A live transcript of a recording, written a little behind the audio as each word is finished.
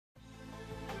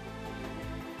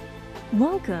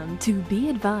Welcome to Be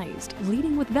Advised,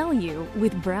 Leading with Value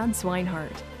with Brad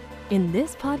Swineheart. In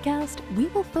this podcast, we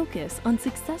will focus on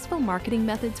successful marketing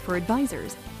methods for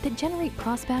advisors that generate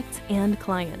prospects and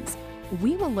clients.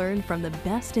 We will learn from the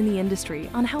best in the industry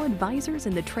on how advisors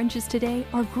in the trenches today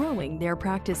are growing their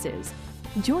practices.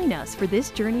 Join us for this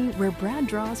journey where Brad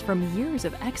draws from years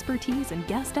of expertise and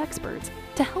guest experts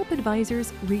to help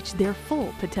advisors reach their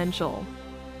full potential.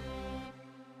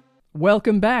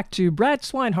 Welcome back to Brad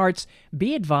Swinehart's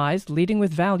Be Advised, Leading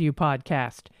with Value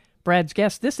podcast. Brad's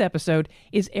guest this episode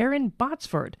is Erin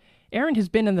Botsford. Erin has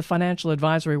been in the financial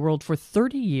advisory world for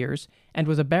 30 years and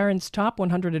was a Barron's Top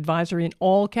 100 advisor in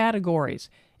all categories: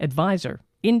 advisor,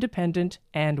 independent,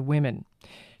 and women.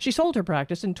 She sold her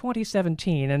practice in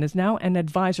 2017 and is now an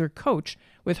advisor coach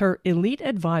with her Elite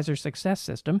Advisor Success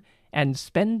System and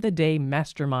Spend the Day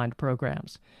Mastermind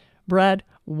programs. Brad,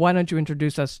 why don't you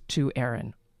introduce us to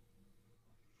Erin?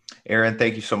 Erin,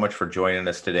 thank you so much for joining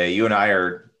us today. You and I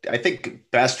are, I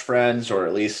think, best friends, or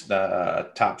at least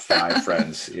top 5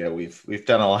 friends. You know, we've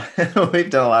done a lot. We've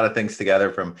done a lot of things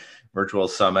together, from virtual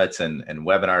summits and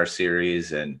webinar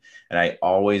series, and I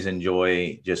always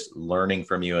enjoy just learning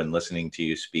from you and listening to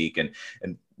you speak. And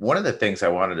one of the things I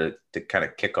wanted to kind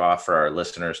of kick off for our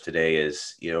listeners today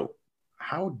is, you know,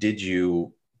 how did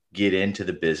you get into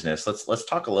the business? Let's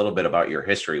talk a little bit about your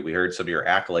history. We heard some of your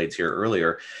accolades here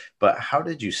earlier, but how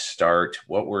did you start?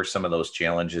 What were some of those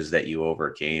challenges that you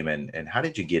overcame, and how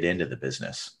did you get into the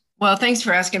business? Well, thanks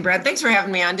for asking, Brad. Thanks for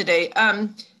having me on today.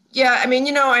 Yeah, I mean,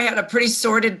 you know, I had a pretty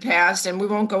sordid past, and we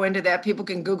won't go into that. People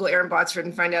can Google Erin Botsford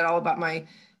and find out all about my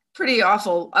pretty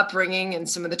awful upbringing and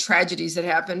some of the tragedies that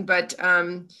happened. But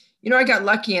you know, I got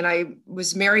lucky, and I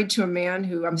was married to a man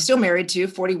who I'm still married to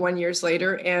 41 years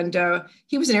later. And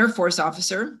he was an Air Force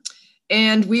officer.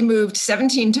 And we moved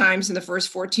 17 times in the first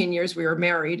 14 years we were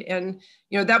married. And,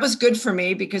 you know, that was good for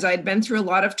me because I had been through a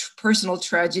lot of personal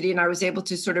tragedy, and I was able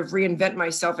to sort of reinvent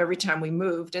myself every time we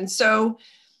moved. And so,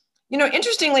 you know,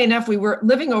 interestingly enough, we were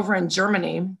living over in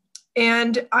Germany,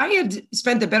 and I had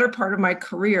spent the better part of my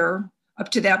career up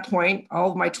to that point, all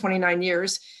of my 29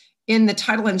 years, in the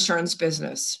title insurance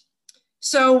business.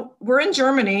 So we're in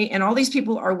Germany, and all these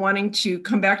people are wanting to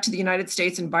come back to the United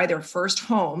States and buy their first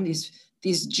home,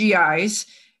 these GIs.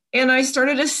 And I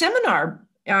started a seminar,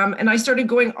 and I started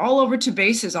going all over to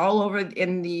bases, all over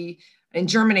in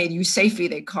Germany, USAFE,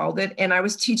 they called it. And I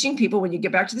was teaching people, when you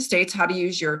get back to the States, how to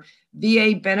use your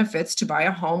VA benefits to buy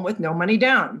a home with no money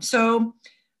down. So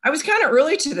I was kind of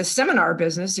early to the seminar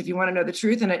business, if you want to know the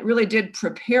truth. And it really did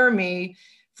prepare me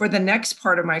for the next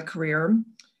part of my career.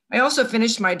 I also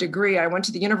finished my degree. I went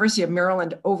to the University of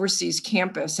Maryland overseas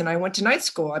campus, and I went to night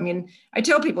school. I mean, I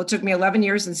tell people it took me 11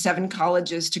 years and 7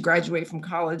 colleges to graduate from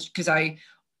college because I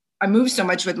moved so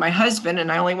much with my husband,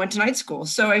 and I only went to night school.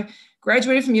 So I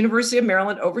graduated from University of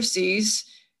Maryland overseas.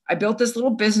 I built this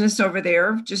little business over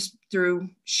there just through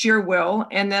sheer will.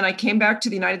 And then I came back to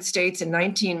the United States in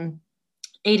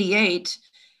 1988.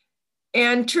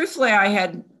 And truthfully, I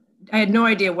had no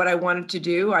idea what I wanted to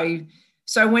do.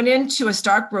 So I went into a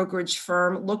stock brokerage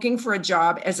firm looking for a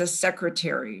job as a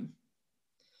secretary.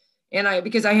 And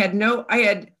because I had no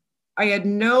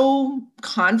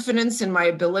confidence in my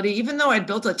ability, even though I'd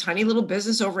built a tiny little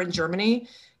business over in Germany,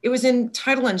 it was in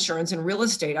title insurance and real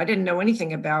estate. I didn't know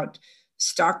anything about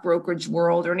stock brokerage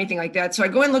world or anything like that. So I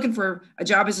go in looking for a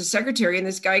job as a secretary, and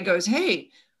this guy goes, "Hey,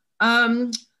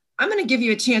 I'm going to give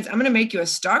you a chance. I'm going to make you a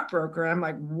stockbroker." And I'm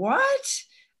like, "What?"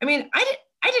 I mean,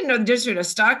 I didn't know the difference between a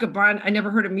stock, a bond. I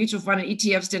never heard of mutual fund, and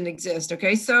ETFs didn't exist.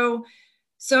 Okay. So,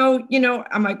 you know,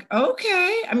 I'm like,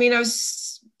 okay. I mean, I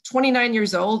was 29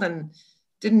 years old and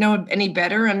didn't know any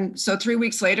better. And so 3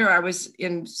 weeks later, I was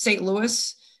in St.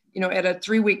 Louis, you know, at a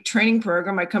 3-week training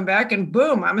program. I come back and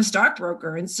boom, I'm a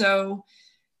stockbroker. And so,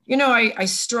 you know, I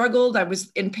struggled. I was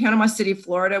in Panama City,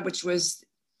 Florida, which was,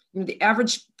 you know, the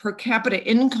average per capita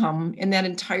income in that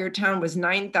entire town was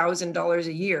 $9,000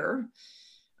 a year.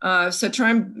 So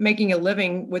try making a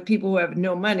living with people who have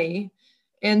no money.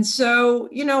 And so,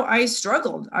 you know, I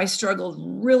struggled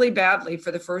really badly for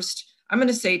the first, I'm going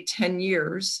to say 10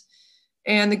 years.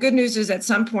 And the good news is at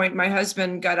some point, my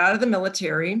husband got out of the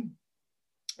military.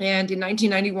 And in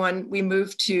 1991, we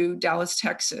moved to Dallas,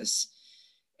 Texas.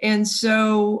 And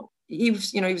so he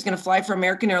was going to fly for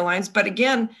American Airlines. But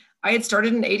again, I had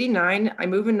started in 89. I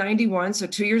moved in 91. So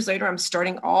 2 years later, I'm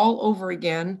starting all over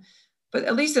again. But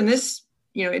at least in this,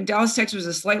 you know, in Dallas, Texas was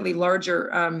a slightly larger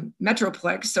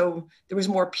metroplex, so there was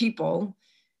more people.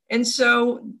 And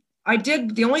so I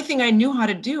did the only thing I knew how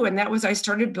to do, and that was I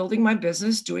started building my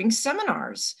business doing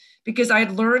seminars because I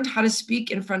had learned how to speak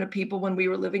in front of people when we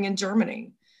were living in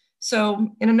Germany.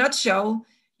 So in a nutshell,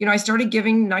 I started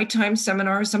giving nighttime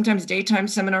seminars, sometimes daytime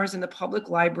seminars in the public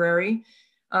library.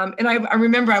 And I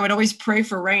remember I would always pray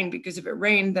for rain, because if it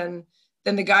rained, then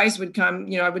the guys would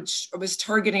come. I was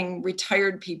targeting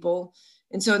retired people.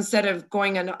 And so instead of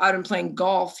going out and playing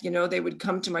golf, they would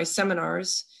come to my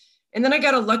seminars. And then I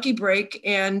got a lucky break.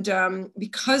 And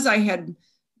because I had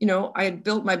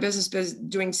built my business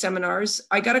doing seminars,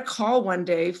 I got a call one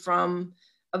day from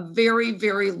a very,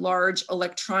 very large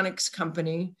electronics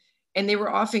company. And they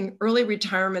were offering early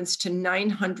retirements to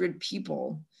 900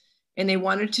 people. And they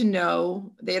wanted to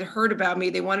know, they had heard about me.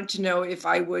 They wanted to know if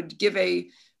I would give a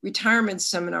retirement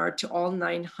seminar to all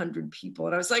 900 people.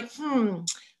 And I was like,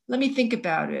 let me think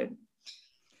about it.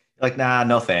 Like, nah,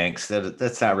 no thanks.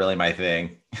 That's not really my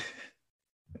thing.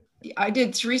 I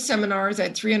did 3 seminars. I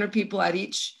had 300 people at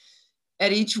each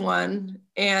one.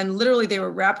 And literally they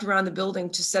were wrapped around the building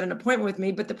to set an appointment with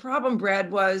me. But the problem, Brad,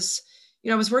 was,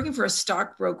 I was working for a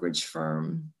stock brokerage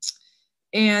firm,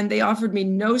 and they offered me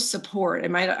no support.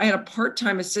 I had a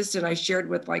part-time assistant I shared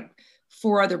with like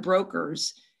 4 other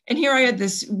brokers. And here I had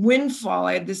this windfall.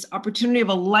 I had this opportunity of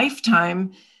a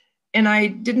lifetime, and I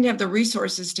didn't have the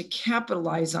resources to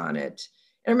capitalize on it.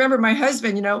 And I remember my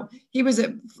husband, he was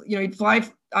he'd fly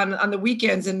on the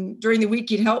weekends, and during the week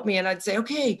he'd help me. And I'd say,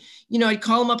 okay, I'd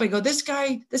call him up. I go, this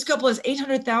couple has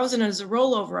 800,000 as a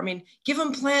rollover. I mean, give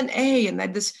them plan A. And I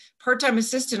had this part-time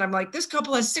assistant. I'm like, this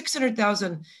couple has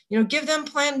 600,000, give them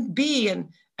plan B. And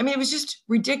I mean, it was just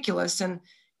ridiculous. And,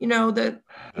 it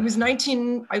was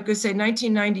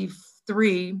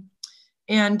 1993.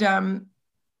 And, I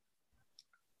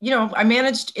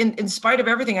managed, in spite of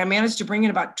everything, I managed to bring in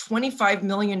about $25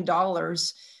 million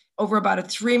over about a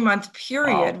 3-month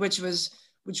period. Wow.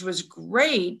 which was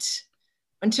great,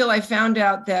 until I found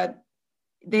out that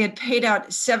they had paid out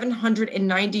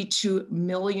 $792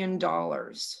 million.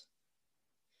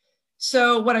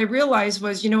 So what I realized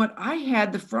was, I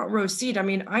had the front row seat. I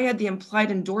mean, I had the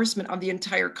implied endorsement of the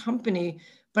entire company,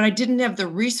 but I didn't have the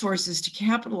resources to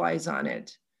capitalize on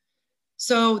it.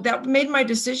 So that made my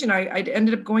decision. I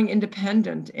ended up going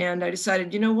independent, and I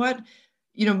decided,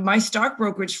 my stock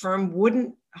brokerage firm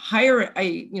wouldn't hire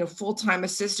a full-time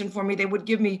assistant for me. They would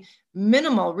give me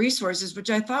minimal resources,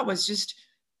 which I thought was just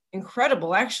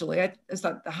incredible. Actually, I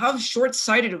thought, how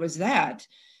short-sighted was that?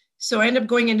 So I ended up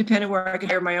going independent, where I could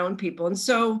hire my own people. And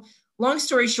so, long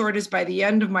story short, is by the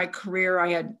end of my career,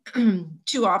 I had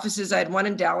 2 offices. I had one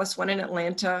in Dallas, one in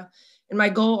Atlanta, and my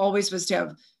goal always was to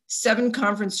have 7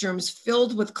 conference rooms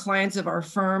filled with clients of our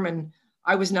firm, and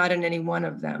I was not in any one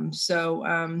of them.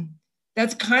 So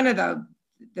that's kind of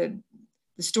the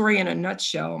story in a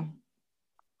nutshell.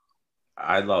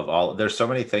 I love there's so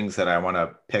many things that I want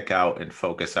to pick out and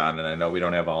focus on. And I know we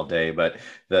don't have all day, but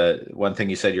the one thing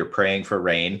you said, you're praying for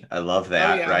rain. I love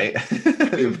that. Oh, yeah. Right.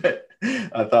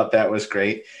 I thought that was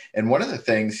great. And one of the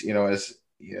things,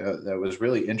 that was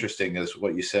really interesting is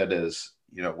what you said is,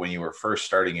 when you were first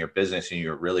starting your business and you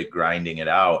were really grinding it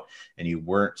out and you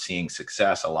weren't seeing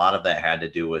success, a lot of that had to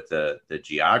do with the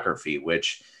geography,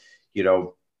 which,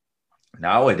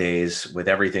 nowadays, with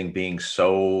everything being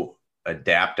so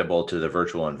adaptable to the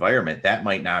virtual environment, that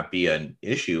might not be an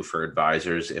issue for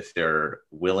advisors if they're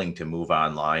willing to move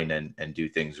online and do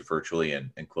things virtually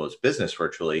and close business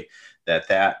virtually,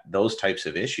 those types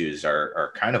of issues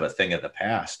are kind of a thing of the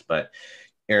past. But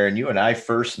Erin, you and I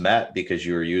first met because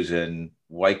you were using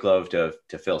White Glove to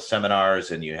fill seminars,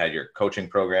 and you had your coaching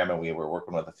program, and we were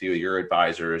working with a few of your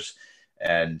advisors.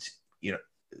 And,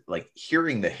 like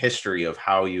hearing the history of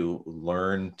how you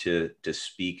learn to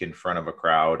speak in front of a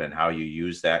crowd and how you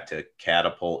use that to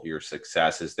catapult your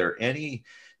success. Is there any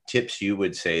tips you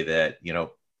would say that,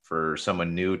 for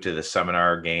someone new to the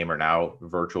seminar game or now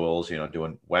virtuals,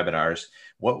 doing webinars,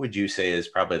 what would you say is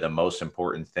probably the most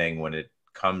important thing when it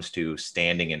comes to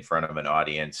standing in front of an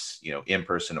audience, in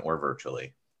person or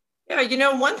virtually?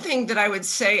 Yeah, one thing that I would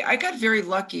say, I got very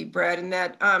lucky, Brad, in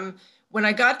that when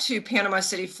I got to Panama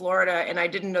City, Florida, and I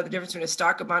didn't know the difference between a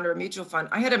stock, a bond, or a mutual fund,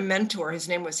 I had a mentor. His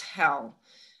name was Hal.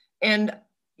 And,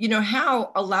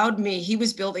 Hal allowed me, he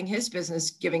was building his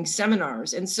business giving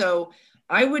seminars. And so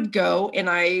I would go, and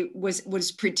I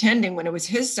was pretending when it was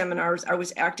his seminars, I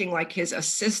was acting like his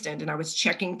assistant, and I was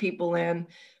checking people in.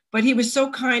 But he was so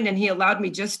kind, and he allowed me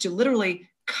just to literally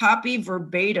copy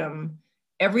verbatim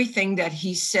everything that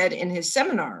he said in his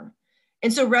seminar.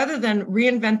 And so rather than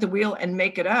reinvent the wheel and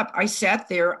make it up, I sat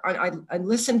there, I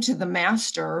listened to the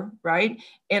master, right?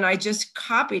 And I just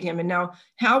copied him. And now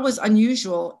Hal was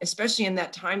unusual, especially in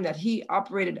that time, that he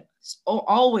operated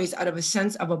always out of a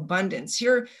sense of abundance.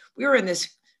 Here, we were in this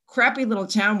crappy little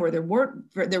town where there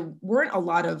weren't a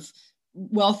lot of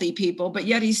wealthy people, but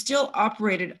yet he still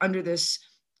operated under this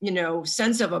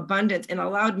sense of abundance, and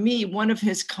allowed me, one of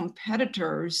his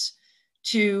competitors,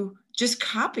 to just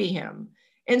copy him.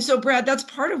 And so, Brad, that's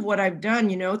part of what I've done,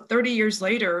 30 years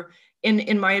later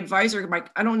in my advisor,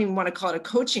 I don't even want to call it a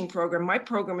coaching program. My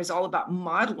program is all about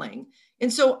modeling.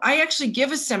 And so I actually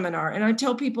give a seminar and I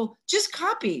tell people, just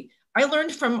copy. I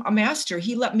learned from a master.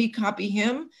 He let me copy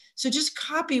him. So just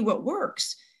copy what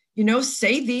works,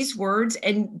 say these words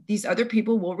and these other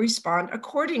people will respond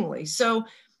accordingly. So,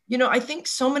 I think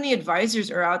so many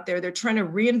advisors are out there, they're trying to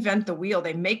reinvent the wheel.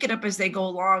 They make it up as they go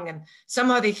along and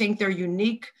somehow they think they're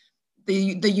unique.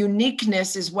 The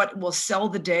uniqueness is what will sell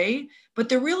the day, but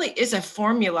there really is a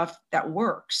formula that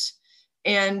works.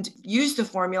 And use the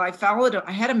formula. I followed it.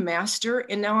 I had a master,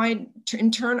 and now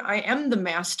in turn, I am the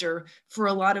master for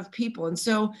a lot of people. And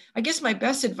so I guess my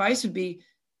best advice would be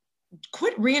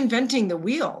quit reinventing the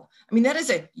wheel. I mean, that is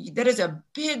a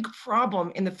big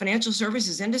problem in the financial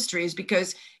services industry, is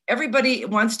because everybody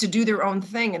wants to do their own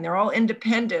thing and they're all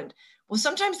independent. Well,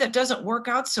 sometimes that doesn't work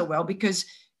out so well, because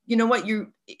you know what,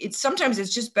 sometimes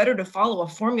it's just better to follow a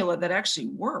formula that actually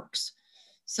works.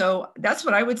 So that's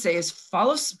what I would say is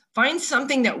find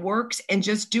something that works and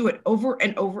just do it over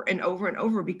and over and over and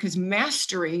over, because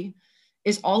mastery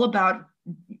is all about,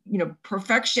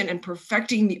 perfection and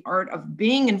perfecting the art of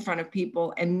being in front of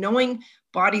people and knowing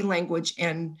body language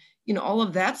and, all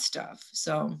of that stuff.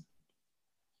 So.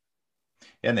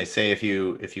 Yeah, and they say if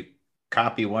you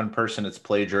copy one person, it's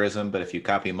plagiarism, but if you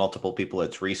copy multiple people,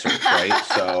 it's research, right?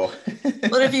 So.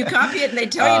 Well, if you copy it and they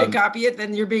tell you to copy it,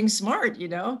 then you're being smart,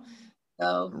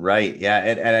 So. Right. Yeah.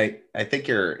 And I think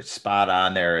you're spot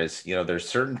on there. Is, there's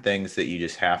certain things that you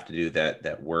just have to do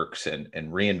that works, and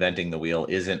reinventing the wheel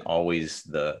isn't always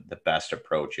the best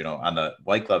approach, on the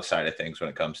white glove side of things, when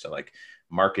it comes to like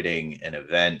marketing and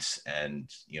events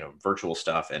and, virtual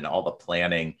stuff and all the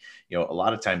planning. A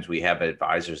lot of times we have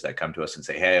advisors that come to us and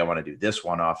say, hey, I want to do this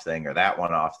one-off thing or that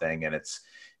one-off thing. And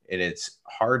it's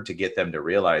hard to get them to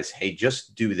realize, hey,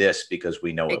 just do this because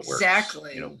we know it works.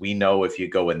 Exactly. We know if you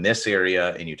go in this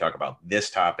area and you talk about this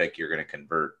topic, you're going to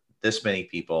convert this many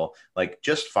people. Like,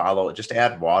 just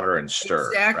add water and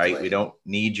stir. Exactly. Right? We don't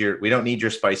need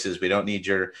your spices. We don't need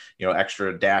your,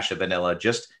 extra dash of vanilla.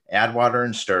 Just add water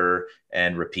and stir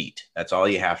and repeat. That's all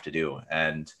you have to do.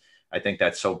 And I think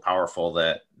that's so powerful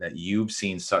that you've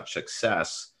seen such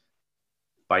success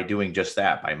by doing just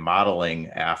that, by modeling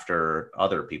after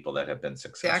other people that have been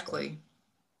successful. Exactly.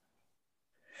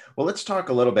 Well, let's talk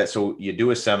a little bit. So you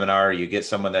do a seminar, you get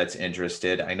someone that's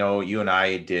interested. I know you and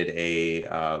I did a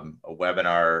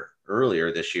webinar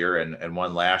earlier this year and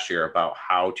one last year about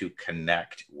how to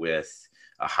connect with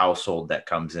a household that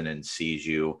comes in and sees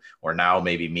you, or now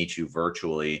maybe meets you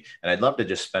virtually. And I'd love to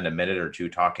just spend a minute or two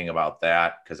talking about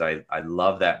that, because I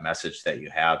love that message that you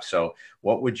have. So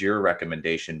what would your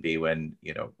recommendation be when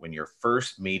you're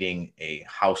first meeting a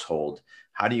household?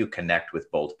 How do you connect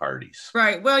with both parties?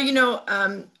 Right. Well,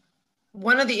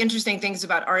 one of the interesting things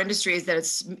about our industry is that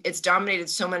it's dominated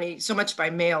so much by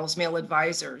male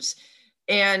advisors.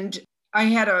 And I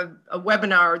had a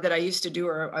webinar that I used to do,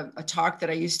 or a talk that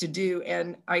I used to do,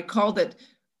 and I called it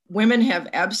 "Women Have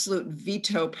Absolute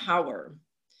Veto Power."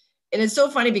 And it's so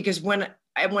funny because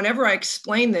whenever I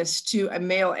explain this to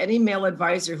any male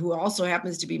advisor who also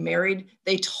happens to be married,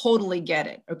 they totally get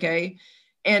it. Okay.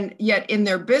 And yet in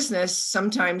their business,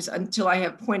 sometimes, until I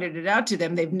have pointed it out to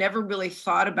them, they've never really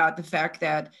thought about the fact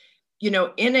that,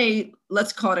 in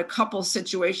let's call it a couple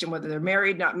situation, whether they're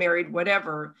married, not married,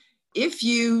 whatever, if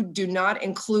you do not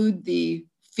include the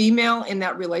female in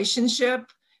that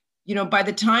relationship, by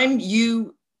the time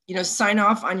you sign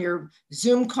off on your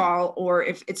Zoom call, or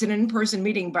if it's an in-person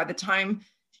meeting, by the time,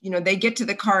 they get to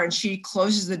the car and she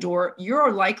closes the door,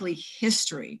 you're likely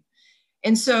history.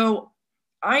 And so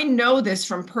I know this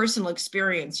from personal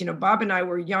experience. Bob and I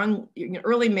were young,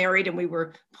 early married, and we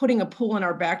were putting a pool in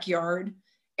our backyard.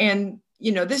 And,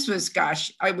 this was,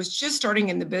 I was just starting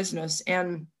in the business.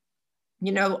 And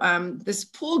this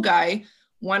pool guy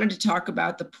wanted to talk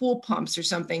about the pool pumps or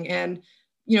something. And,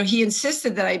 he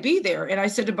insisted that I be there. And I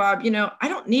said to Bob, I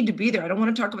don't need to be there. I don't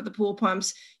want to talk about the pool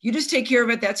pumps. You just take care of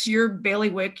it. That's your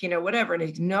bailiwick, whatever.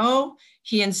 And no,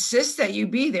 he insists that you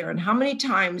be there. And how many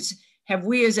times have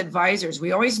we as advisors,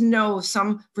 we always know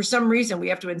for some reason, we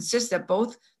have to insist that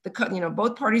both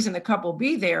parties in the couple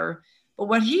be there. But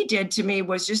what he did to me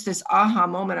was just this aha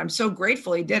moment. I'm so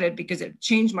grateful he did it, because it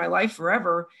changed my life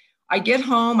forever. I get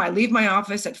home, I leave my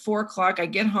office at 4:00. I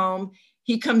get home,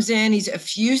 he comes in, he's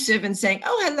effusive and saying,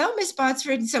 "Oh, hello, Miss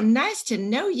Botsford. So nice to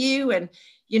know you." And,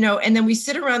 and then we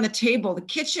sit around the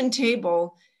kitchen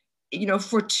table,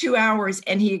 for 2 hours,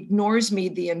 and he ignores me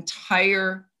the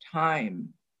entire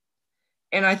time.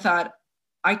 And I thought,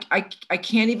 I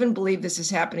can't even believe this is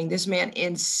happening. This man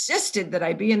insisted that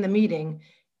I be in the meeting,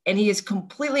 and he is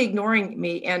completely ignoring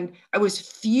me. And I was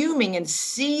fuming and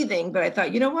seething, but I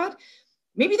thought, you know what?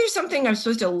 Maybe there's something I'm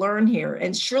supposed to learn here.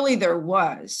 And surely there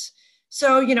was.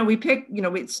 So, we pick,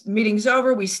 it's meeting's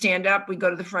over, we stand up, we go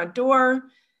to the front door,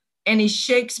 and he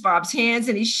shakes Bob's hands,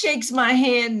 and he shakes my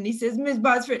hand, and he says, Ms.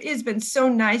 Botsford, it's been so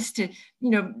nice to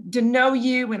know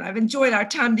you, and I've enjoyed our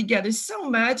time together so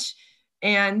much.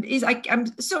 And he's like, I'm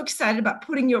so excited about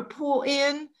putting your pool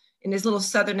in his little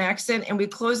Southern accent. And we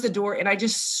closed the door, and I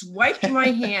just swiped my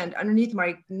hand underneath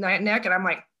my neck, and I'm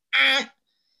like, ah.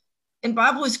 And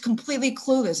Bob was completely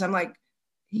clueless. I'm like,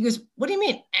 he goes, what do you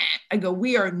mean? I go,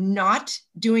 we are not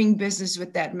doing business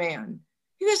with that man.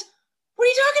 He goes, what are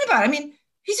you talking about? I mean,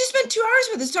 he's just spent 2 hours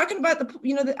with us talking about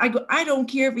I go, I don't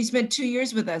care if he spent 2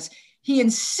 years with us. He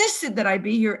insisted that I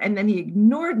be here, and then he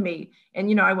ignored me.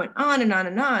 And, I went on and on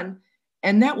and on,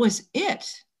 and that was it.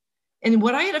 And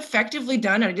what I had effectively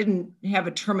done, I didn't have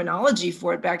a terminology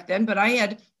for it back then, but I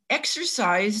had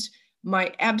exercised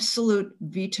my absolute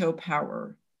veto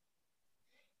power.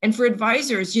 And for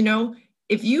advisors,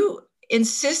 if you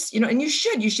insist, and you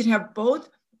should have both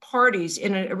parties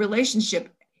in a relationship,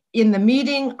 in the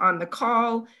meeting, on the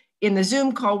call, in the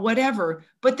Zoom call, whatever,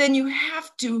 but then you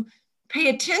have to pay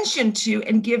attention to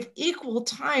and give equal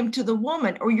time to the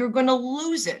woman, or you're going to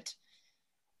lose it.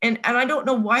 And I don't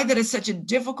know why that is such a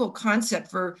difficult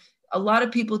concept for a lot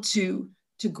of people to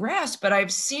grasp, but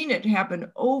I've seen it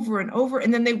happen over and over.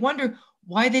 And then they wonder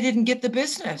why they didn't get the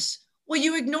business. Well,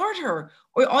 you ignored her,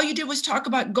 or all you did was talk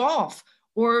about golf,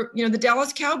 or, the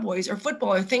Dallas Cowboys, or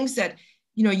football, or things that,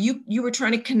 you were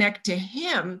trying to connect to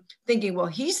him, thinking, well,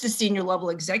 he's the senior level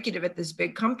executive at this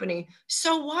big company.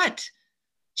 So what?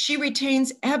 She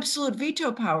retains absolute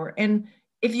veto power. And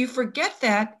if you forget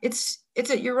that, it's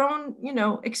at your own,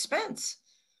 expense.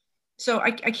 So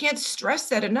I can't stress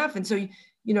that enough. And so,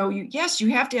 yes,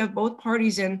 you have to have both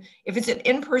parties in. If it's an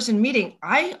in-person meeting,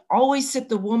 I always sit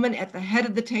the woman at the head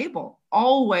of the table,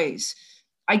 always.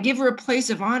 I give her a place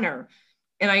of honor,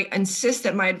 and I insist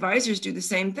that my advisors do the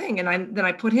same thing. And then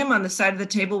I put him on the side of the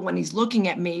table when he's looking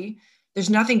at me.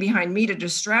 There's nothing behind me to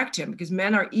distract him, because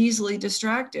men are easily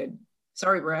distracted.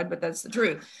 Sorry, Brad, but that's the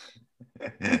truth.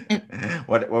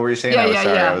 What were you saying?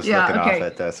 I was looking okay.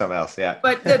 off at something else. Yeah.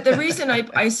 But the reason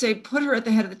I say put her at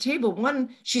the head of the table, one,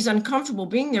 she's uncomfortable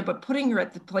being there, but putting her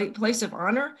at the place of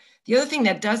honor. The other thing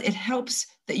that does, it helps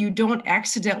that you don't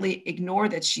accidentally ignore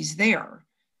that she's there.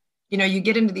 You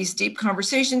get into these deep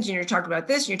conversations, and you're talking about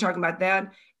this and you're talking about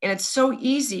that. And it's so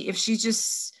easy if she's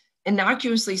just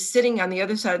innocuously sitting on the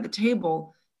other side of the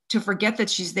table to forget that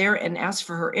she's there and ask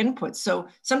for her input. So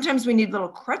sometimes we need little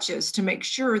crutches to make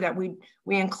sure that we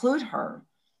include her,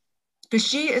 because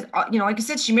she is, like I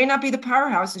said, she may not be the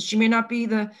powerhouse, and she may not be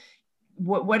the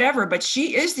whatever, but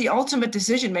she is the ultimate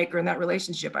decision maker in that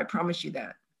relationship. I promise you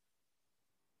that.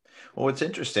 Well, what's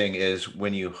interesting is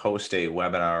when you host a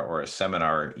webinar or a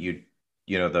seminar,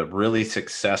 the really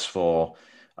successful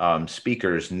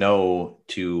speakers know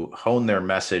to hone their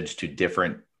message to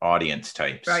different audience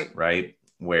types, right?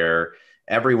 Where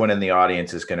everyone in the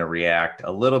audience is going to react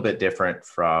a little bit different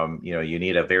you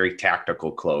need a very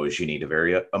tactical close. You need a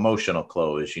very emotional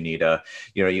close. You need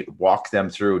you walk them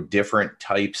through different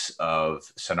types of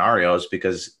scenarios,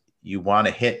 because you want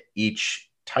to hit each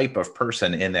type of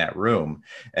person in that room.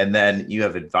 And then you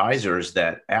have advisors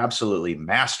that absolutely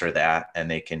master that, and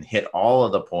they can hit all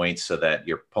of the points so that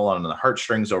you're pulling on the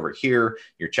heartstrings over here.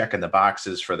 You're checking the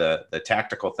boxes for the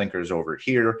tactical thinkers over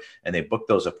here, and they book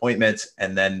those appointments.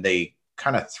 And then they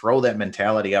kind of throw that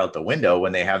mentality out the window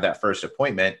when they have that first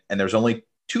appointment, and there's only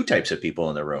 2 types of people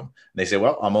in the room. And they say,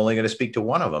 well, I'm only going to speak to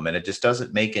one of them. And it just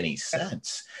doesn't make any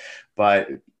sense. But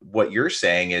what you're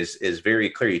saying is very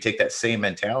clear. You take that same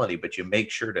mentality, but you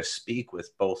make sure to speak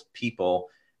with both people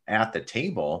at the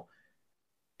table.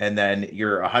 And then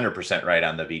you're 100% right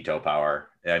on the veto power.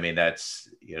 I mean, that's,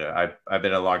 I've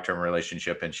been in a long-term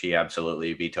relationship, and she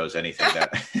absolutely vetoes anything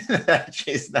that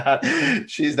she's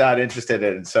not interested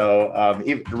in. So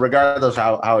regardless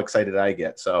of how excited I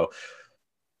get. So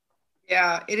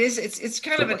yeah, it is. It's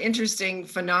kind of an interesting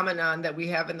phenomenon that we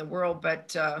have in the world,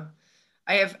 but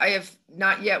I have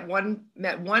not yet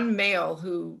met one male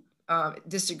who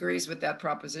disagrees with that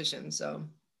proposition. So,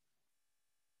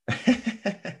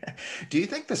 do you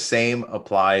think the same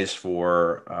applies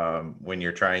for when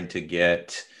you're trying to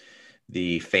get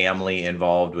the family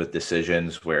involved with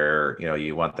decisions, where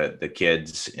you want the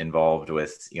kids involved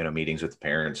with meetings with the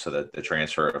parents, so that the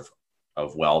transfer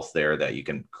of wealth there, that you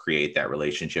can create that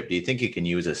relationship? Do you think you can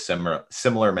use a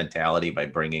similar mentality by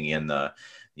bringing in the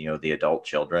adult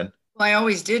children? Well, I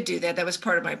always did do that. That was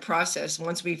part of my process.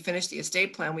 Once we finished the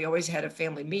estate plan, we always had a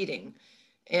family meeting.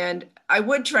 And I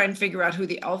would try and figure out who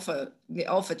the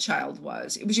alpha child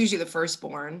was. It was usually the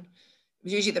firstborn. It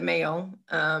was usually the male.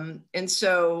 And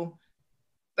so,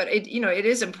 but it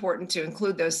is important to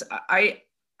include those.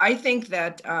 I think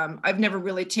that I've never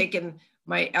really taken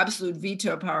my absolute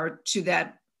veto power to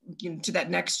that, to that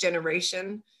next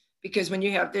generation, because when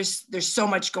you have, there's so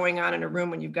much going on in a room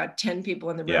when you've got 10 people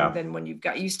in the room, Yeah. then when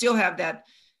you still have that,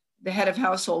 the head of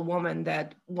household woman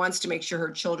that wants to make sure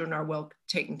her children are well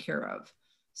taken care of.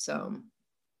 So.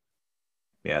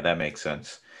 Yeah, that makes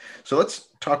sense. So let's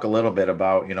talk a little bit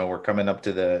about, we're coming up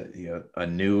to a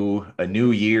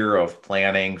new year of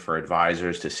planning for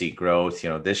advisors to seek growth.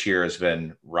 This year has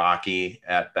been rocky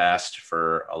at best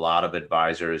for a lot of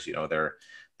advisors.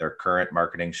 Their current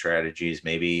marketing strategies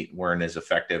maybe weren't as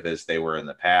effective as they were in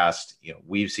the past.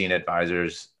 We've seen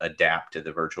advisors adapt to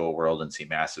the virtual world and see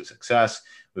massive success.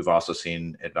 We've also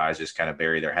seen advisors kind of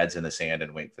bury their heads in the sand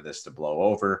and wait for this to blow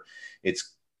over.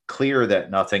 It's clear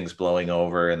that nothing's blowing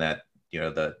over, and that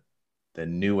the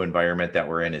new environment that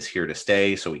we're in is here to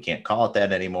stay. So we can't call it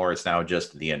that anymore. It's now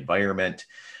just the environment.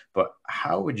 But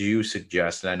how would you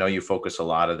suggest, and I know you focus a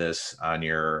lot of this on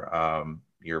your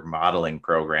modeling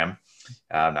program,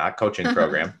 not coaching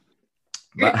program,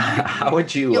 but how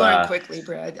would you learn quickly,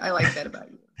 Brad? I like that about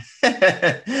you.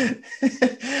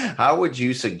 How would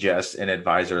you suggest an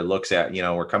advisor looks at,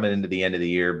 we're coming into the end of the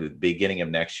year, beginning of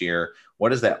next year, what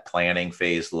does that planning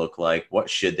phase look like? What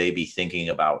should they be thinking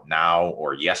about now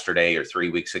or yesterday or 3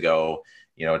 weeks ago,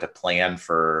 to plan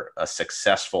for a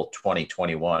successful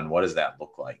 2021? What does that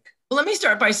look like? Well, let me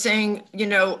start by saying,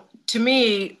 to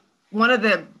me, one of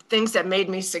the things that made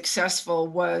me successful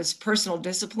was personal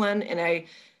discipline.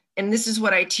 And this is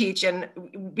what I teach. And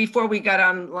before we got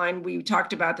online, we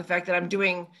talked about the fact that I'm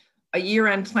doing a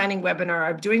year-end planning webinar.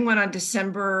 I'm doing one on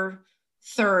December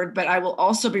 3rd, but I will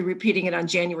also be repeating it on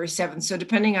January 7th. So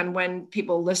depending on when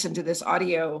people listen to this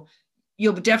audio,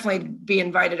 you'll definitely be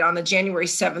invited on the January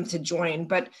 7th to join.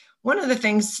 But one of the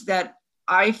things that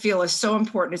I feel is so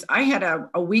important is I had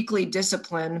a weekly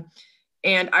discipline,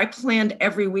 and I planned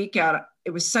every week out.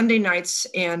 It was Sunday nights,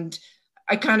 and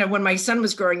I kind of, when my son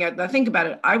was growing up, I think about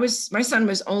it, my son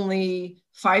was only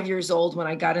 5 years old when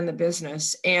I got in the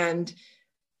business. And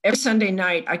every Sunday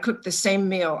night I cooked the same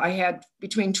meal. I had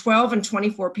between 12 and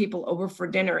 24 people over for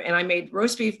dinner, and I made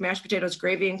roast beef, mashed potatoes,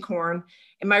 gravy, and corn.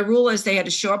 And my rule is they had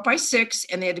to show up by 6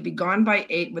 and they had to be gone by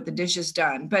 8 with the dishes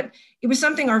done. But it was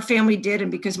something our family did.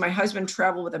 And because my husband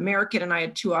traveled with American and I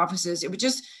had 2 offices, it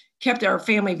just kept our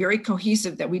family very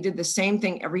cohesive that we did the same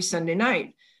thing every Sunday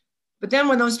night. But then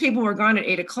when those people were gone at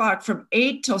 8 o'clock, from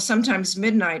 8 till sometimes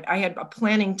midnight, I had a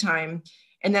planning time.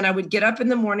 And then I would get up in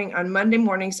the morning. On Monday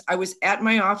mornings, I was at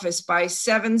my office by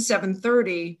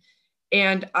 7:30,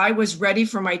 and I was ready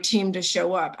for my team to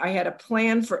show up. I had a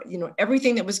plan for,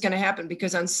 everything that was going to happen,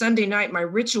 because on Sunday night, my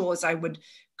ritual is I would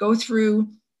go through,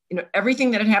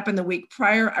 everything that had happened the week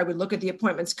prior. I would look at the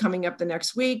appointments coming up the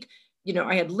next week.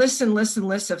 I had lists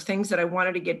of things that I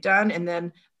wanted to get done. And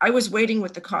then I was waiting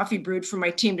with the coffee brewed for my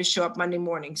team to show up Monday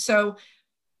morning. So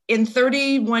in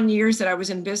 31 years that I was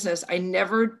in business, I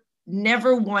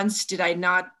never once did I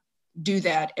not do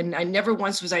that. And I never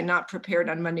once was I not prepared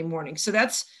on Monday morning. So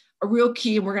that's a real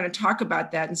key. And we're going to talk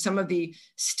about that and some of the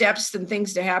steps and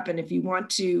things to happen if you want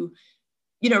to,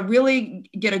 really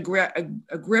get a grip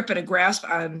and a grasp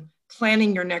on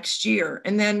planning your next year.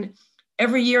 And then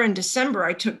every year in December,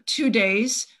 I took 2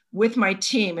 days with my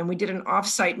team and we did an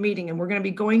offsite meeting, and we're going to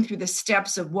be going through the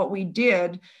steps of what we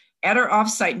did at our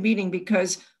offsite meeting.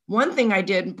 Because one thing I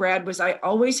did, Brad, was I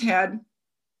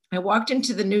walked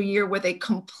into the new year with a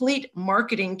complete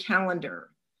marketing calendar.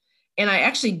 And I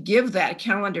actually give that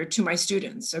calendar to my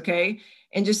students, okay?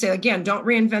 And just say, again, don't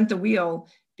reinvent the wheel,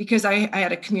 because I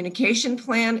had a communication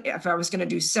plan if I was going to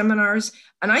do seminars.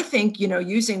 And I think,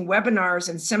 using webinars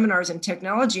and seminars and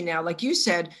technology now, like you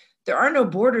said, there are no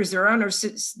borders, there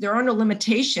are no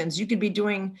limitations. You could be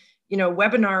doing,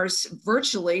 webinars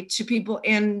virtually to people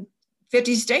in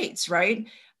 50 states, right?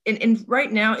 And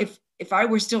right now, if I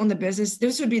were still in the business,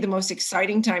 this would be the most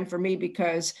exciting time for me,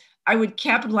 because I would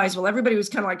capitalize while everybody was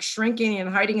kind of like shrinking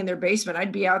and hiding in their basement.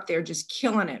 I'd be out there just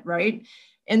killing it, right?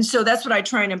 And so that's what I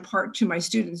try and impart to my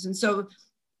students. And so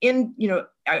in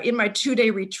my 2-day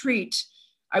retreat,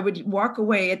 I would walk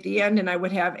away at the end and I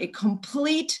would have a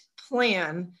complete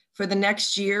plan for the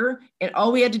next year. And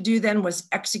all we had to do then was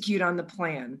execute on the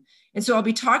plan. And so I'll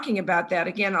be talking about that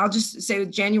again. I'll just say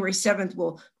with January 7th,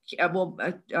 we'll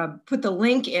put the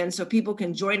link in so people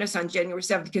can join us on January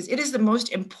 7th, because it is the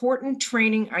most important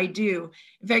training I do.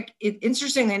 In fact,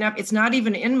 interestingly enough, it's not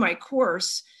even in my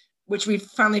course, which we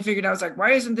finally figured out. I was like,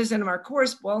 why isn't this in our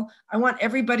course? Well, I want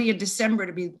everybody in December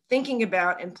to be thinking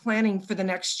about and planning for the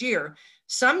next year.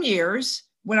 Some years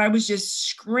when I was just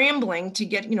scrambling to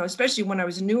get, especially when I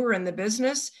was newer in the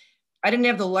business, I didn't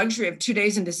have the luxury of 2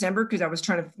 days in December because I was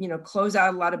trying to, close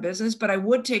out a lot of business, but I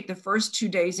would take the first 2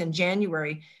 days in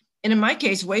January. And in my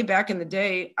case, way back in the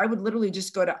day, I would literally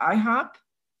just go to IHOP.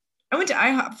 I went to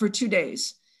IHOP for 2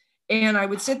 days. And I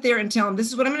would sit there and tell them, this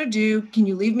is what I'm going to do. Can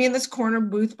you leave me in this corner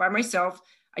booth by myself?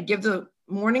 I give the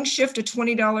morning shift a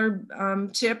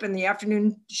 $20 tip and the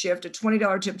afternoon shift a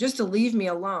 $20 tip just to leave me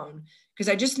alone. Because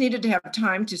I just needed to have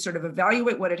time to sort of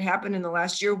evaluate what had happened in the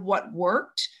last year, what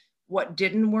worked, what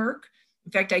didn't work.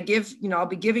 In fact, I'll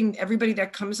be giving everybody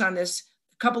that comes on this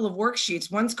a couple of worksheets.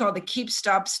 One's called the Keep,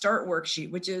 Stop, Start worksheet,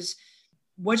 which is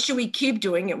what should we keep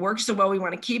doing? It works so well, we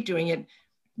want to keep doing it.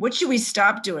 What should we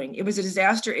stop doing? It was a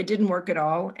disaster. It didn't work at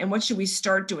all. And what should we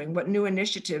start doing? What new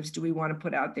initiatives do we want to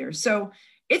put out there? So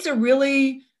it's a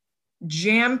really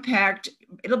jam-packed,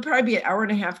 it'll probably be an hour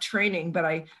and a half training, but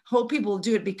I hope people will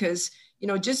do it because,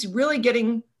 just really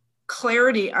getting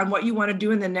clarity on what you want to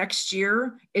do in the next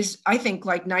year is, I think,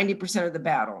 like 90% of the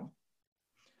battle.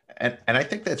 And I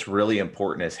think that's really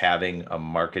important, is having a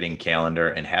marketing calendar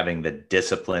and having the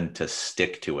discipline to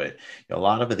stick to it. A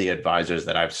lot of the advisors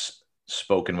that I've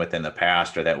spoken with in the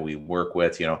past or that we work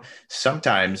with,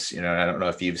 sometimes, I don't know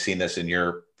if you've seen this in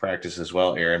your practice as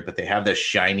well, Erin, but they have this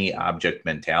shiny object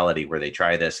mentality where they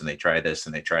try this and they try this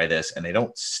and they try this and they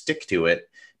don't stick to it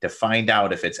to find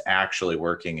out if it's actually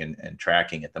working and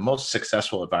tracking it. The most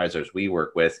successful advisors we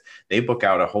work with, they book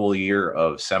out a whole year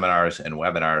of seminars and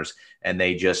webinars, and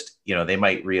they just, they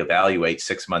might reevaluate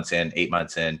 6 months in, 8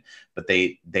 months in, but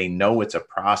they know it's a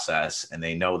process, and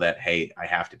they know that, hey, I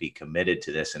have to be committed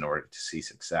to this in order to see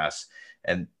success.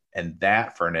 And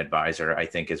that for an advisor, I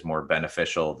think, is more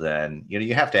beneficial than,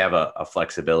 you have to have a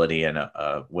flexibility and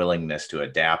a willingness to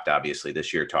adapt. Obviously,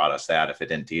 this year taught us that, if it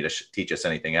didn't teach us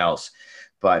anything else.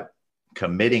 But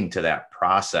committing to that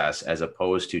process, as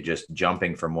opposed to just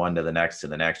jumping from one to the next,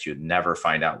 you'd never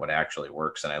find out what actually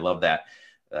works. And I love that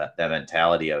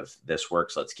mentality of, this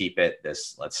works, let's keep it,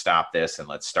 let's stop this, and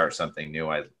let's start something new.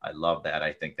 I love that.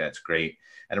 I think that's great.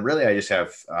 And really, I just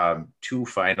have two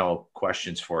final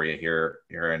questions for you here,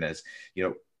 Erin. Is,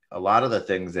 a lot of the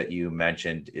things that you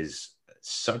mentioned is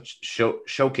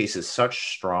showcases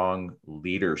such strong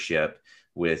leadership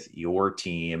with your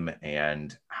team,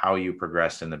 and how you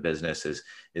progressed in the business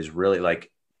is really like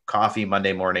coffee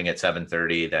Monday morning at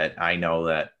 7:30, that I know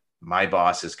that my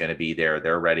boss is going to be there.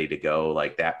 They're ready to go.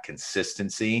 Like, that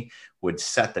consistency would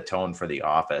set the tone for the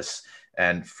office.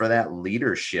 And for that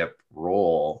leadership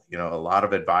role, a lot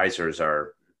of advisors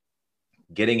are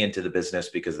getting into the business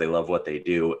because they love what they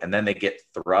do. And then they get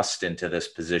thrust into this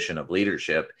position of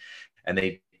leadership, and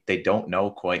they don't know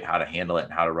quite how to handle it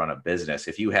and how to run a business.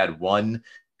 If you had one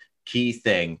key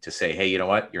thing to say, hey, you know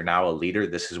what, you're now a leader,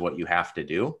 this is what you have to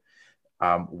do,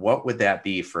 what would that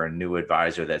be for a new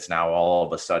advisor that's now all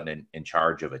of a sudden in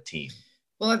charge of a team?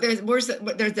 Well, there's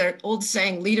that old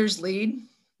saying, leaders lead.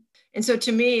 And so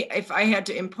to me, if I had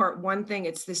to impart one thing,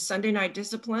 it's this Sunday night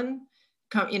discipline.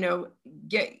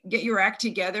 Get your act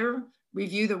together,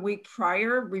 review the week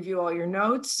prior, review all your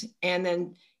notes, and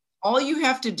then all you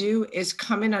have to do is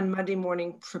come in on Monday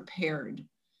morning prepared,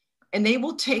 and they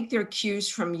will take their cues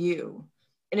from you.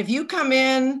 And if you come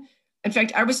in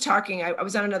fact, I was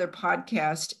on another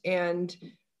podcast, and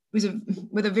it was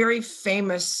with a very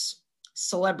famous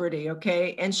celebrity.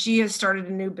 Okay. And she has started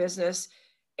a new business.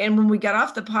 And when we got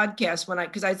off the podcast,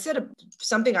 because I'd said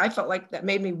something I felt like that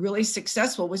made me really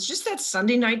successful was just that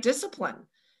Sunday night discipline.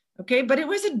 Okay. But it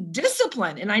was a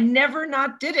discipline, and I never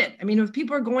not did it. I mean, if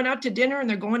people are going out to dinner and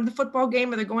they're going to the football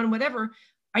game or they're going whatever,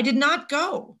 I did not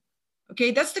go. Okay.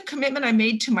 That's the commitment I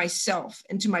made to myself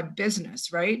and to my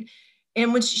business. Right.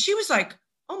 And when she was like,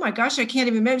 oh my gosh, I can't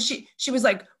even remember. She was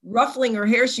like ruffling her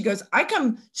hair. She goes, I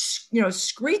come,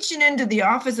 screeching into the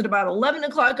office at about 11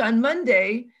 o'clock on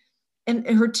Monday. And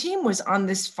her team was on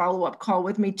this follow-up call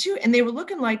with me too. And they were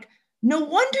looking like, no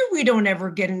wonder we don't ever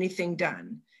get anything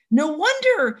done. No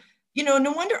wonder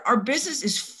our business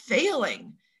is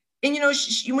failing. And,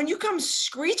 when you come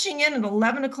screeching in at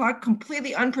 11 o'clock,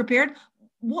 completely unprepared,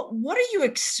 what do you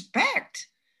expect?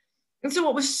 And so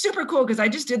what was super cool, because I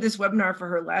just did this webinar for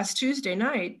her last Tuesday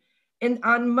night. And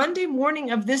on Monday morning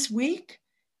of this week,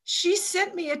 she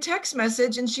sent me a text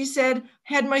message and she said,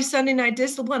 had my Sunday night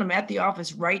discipline. I'm at the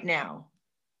office right now.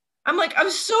 I'm like, I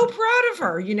was so proud of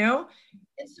her, And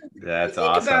so that's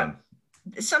awesome.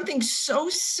 Something so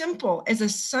simple as a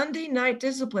Sunday night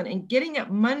discipline, and getting up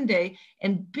Monday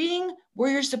and being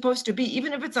where you're supposed to be,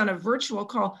 even if it's on a virtual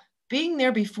call, being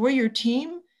there before your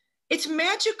team It's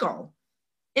magical.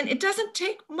 And it doesn't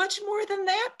take much more than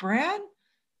that, Brad.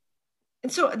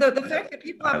 And so the fact that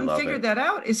people haven't figured that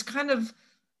out is kind of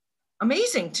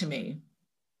amazing to me.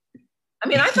 I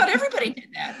mean, I thought everybody did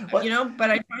that, but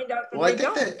I find out that they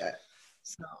don't.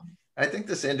 I think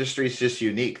this industry is just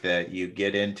unique, that you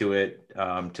get into it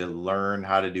to learn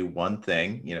how to do one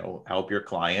thing, help your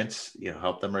clients,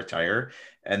 help them retire.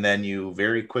 And then you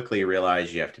very quickly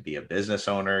realize you have to be a business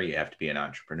owner, you have to be an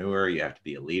entrepreneur, you have to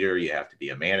be a leader, you have to be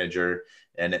a manager.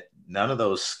 And none of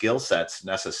those skill sets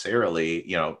necessarily,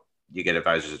 you get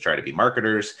advisors that try to be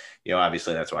marketers,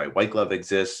 obviously that's why White Glove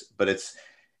exists, but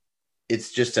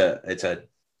it's just a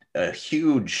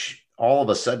huge, all of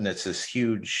a sudden it's this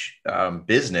huge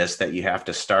business that you have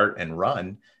to start and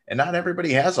run. And not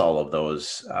everybody has all of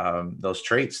those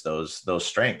traits, those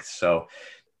strengths. So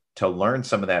to learn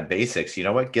some of that basics,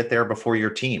 get there before your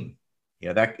team.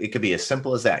 That it could be as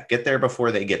simple as that. Get there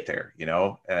before they get there,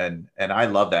 and I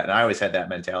love that. And I always had that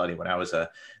mentality when I was a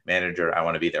manager. I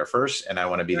want to be there first and I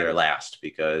want to be there last,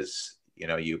 because,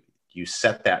 you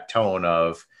set that tone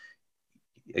of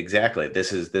exactly,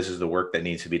 this is the work that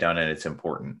needs to be done and it's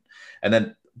important. And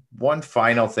then one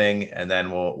final thing, and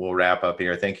then we'll wrap up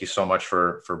here. Thank you so much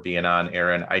for being on,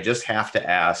 Erin. I just have to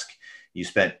ask, you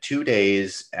spent 2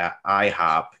 days at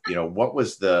IHOP. What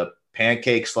was the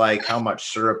pancakes like? How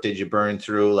much syrup did you burn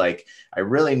through? Like, I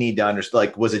really need to understand,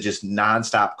 like, was it just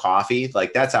nonstop coffee?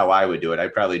 Like, that's how I would do it.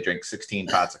 I'd probably drink 16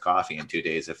 pots of coffee in 2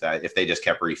 days if they just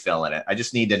kept refilling it. I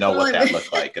just need to know what that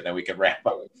looked like, and then we can wrap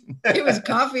up. It was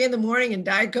coffee in the morning and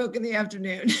Diet Coke in the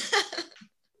afternoon.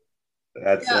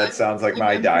 That sounds like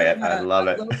my diet. I love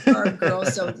it. Low carb girl.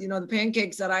 So, the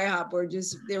pancakes at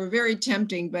IHOP they were very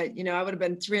tempting, but, I would have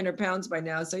been 300 pounds by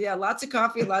now. So yeah, lots of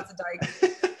coffee, lots of Diet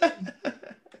Coke.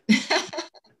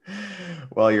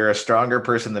 Well, you're a stronger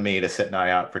person than me to sit in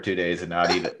IHOP for 2 days and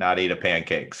not eat a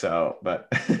pancake. So, but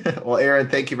well, Erin,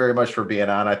 thank you very much for being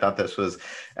on. I thought this was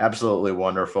absolutely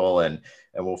wonderful, and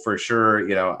we'll for sure,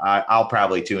 I'll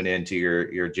probably tune into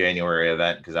your January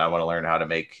event, because I want to learn how to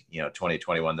make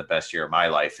 2021 the best year of my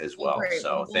life as well. Great.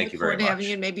 So thank you very much. Having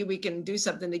you, and maybe we can do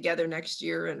something together next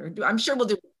year, I'm sure we'll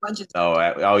do a bunch of.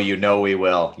 Oh, we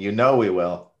will. We will.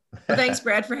 Well, thanks,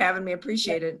 Brad, for having me.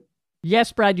 Appreciate it.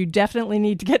 Yes, Brad, you definitely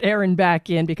need to get Erin back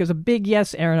in, because a big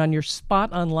yes, Erin, on your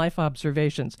spot-on life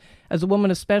observations. As a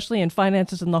woman, especially in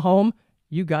finances in the home,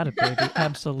 you got it, baby.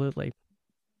 Absolutely.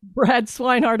 Brad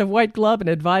Swineheart of White Glove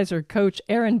and advisor coach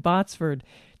Erin Botsford.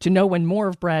 To know when more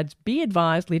of Brad's Be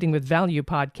Advised Leading with Value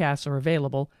podcasts are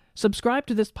available, subscribe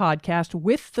to this podcast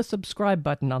with the subscribe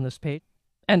button on this page.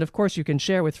 And of course, you can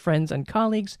share with friends and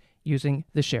colleagues using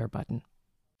the share button.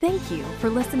 Thank you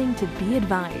for listening to Be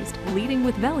Advised, Leading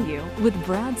with Value with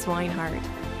Brad Swineheart.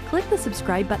 Click the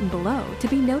subscribe button below to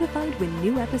be notified when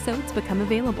new episodes become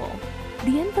available.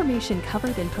 The information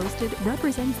covered and posted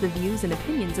represents the views and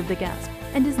opinions of the guest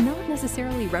and does not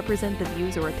necessarily represent the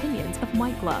views or opinions of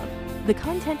White Glove. The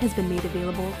content has been made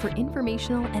available for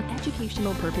informational and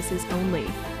educational purposes only.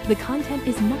 The content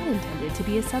is not intended to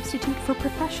be a substitute for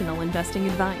professional investing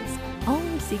advice.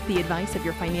 Always seek the advice of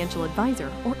your financial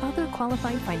advisor or other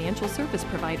qualified financial service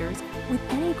providers with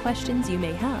any questions you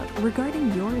may have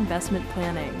regarding your investment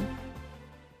planning.